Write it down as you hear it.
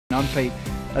I'm Pete.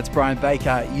 That's Brian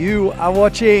Baker. You are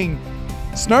watching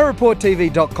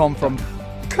snowreporttv.com from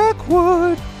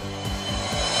Kirkwood.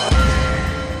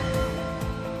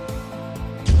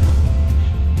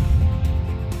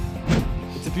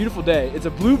 It's a beautiful day. It's a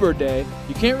bluebird day.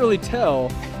 You can't really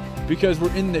tell because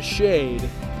we're in the shade,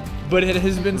 but it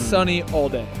has been sunny all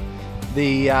day.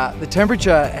 The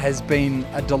temperature has been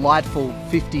a delightful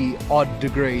 50 odd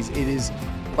degrees. It is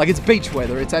like it's beach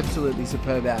weather. It's absolutely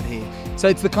superb out here. So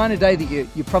it's the kind of day that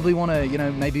you probably want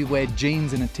to, maybe wear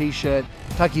jeans and a t-shirt,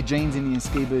 tuck your jeans into your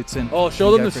ski boots and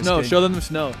show them the snow. Show them the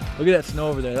snow. Look at that snow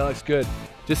over there. That looks good.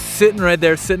 Just sitting right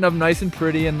there, sitting up nice and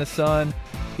pretty in the sun,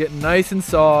 getting nice and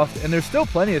soft. And there's still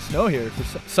plenty of snow here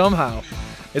somehow.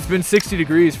 It's been 60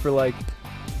 degrees for like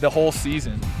the whole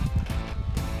season.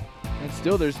 And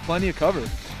still there's plenty of cover.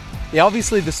 Yeah,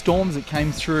 obviously the storms that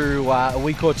came through a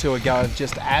week or two ago have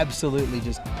just absolutely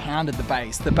just pounded the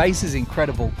base. The base is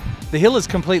incredible. The hill is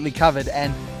completely covered,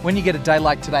 and when you get a day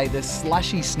like today, the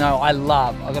slushy snow I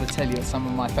love. I've got to tell you, it's some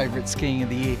of my favorite skiing of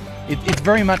the year. It's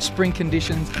very much spring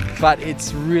conditions, but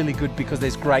it's really good because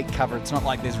there's great cover. It's not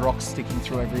like there's rocks sticking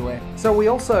through everywhere. So we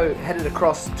also headed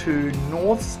across to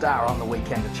Northstar on the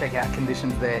weekend to check out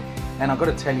conditions there, and I've got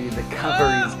to tell you, the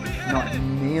cover is not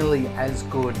nearly as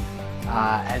good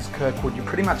as Kirkwood. You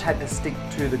pretty much had to stick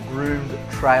to the groomed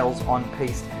trails on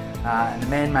piste, and the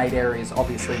man-made area is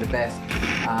obviously the best.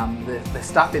 The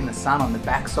stuff in the sun on the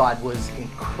backside was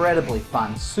incredibly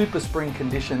fun. Super spring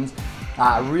conditions,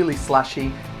 really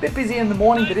slushy. Bit busy in the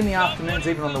morning, but in the afternoons,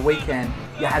 even on the weekend,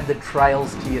 you had the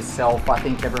trails to yourself. I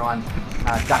think everyone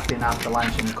ducked in after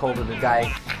lunch and called it a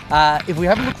day. If we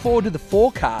have a look forward to the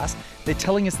forecast, they're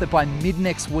telling us that by mid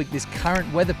next week, this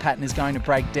current weather pattern is going to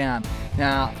break down.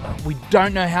 Now, we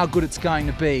don't know how good it's going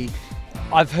to be.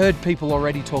 I've heard people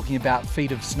already talking about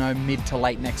feet of snow mid to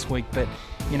late next week, but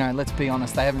let's be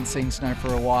honest, they haven't seen snow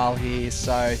for a while here,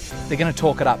 so they're going to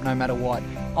talk it up no matter what.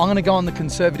 I'm going to go on the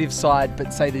conservative side,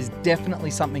 but say there's definitely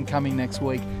something coming next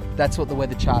week. That's what the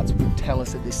weather charts will tell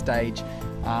us at this stage,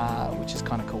 which is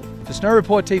kind of cool. For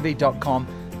snowreporttv.com,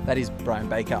 that is Brian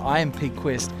Baker. I am Pete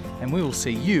Quist, and we will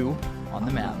see you on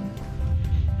the mountain.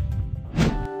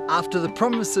 After the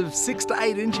promise of 6 to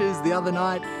 8 inches the other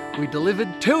night, we delivered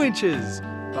 2 inches.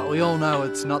 But we all know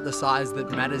it's not the size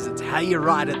that matters, it's how you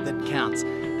ride it that counts.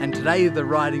 And today the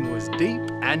riding was deep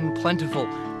and plentiful.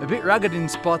 A bit rugged in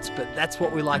spots, but that's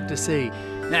what we like to see.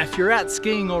 Now, if you're out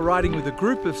skiing or riding with a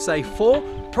group of, say, 4,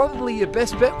 probably your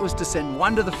best bet was to send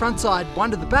one to the front side,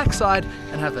 one to the back side,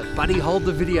 and have a buddy hold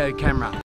the video camera.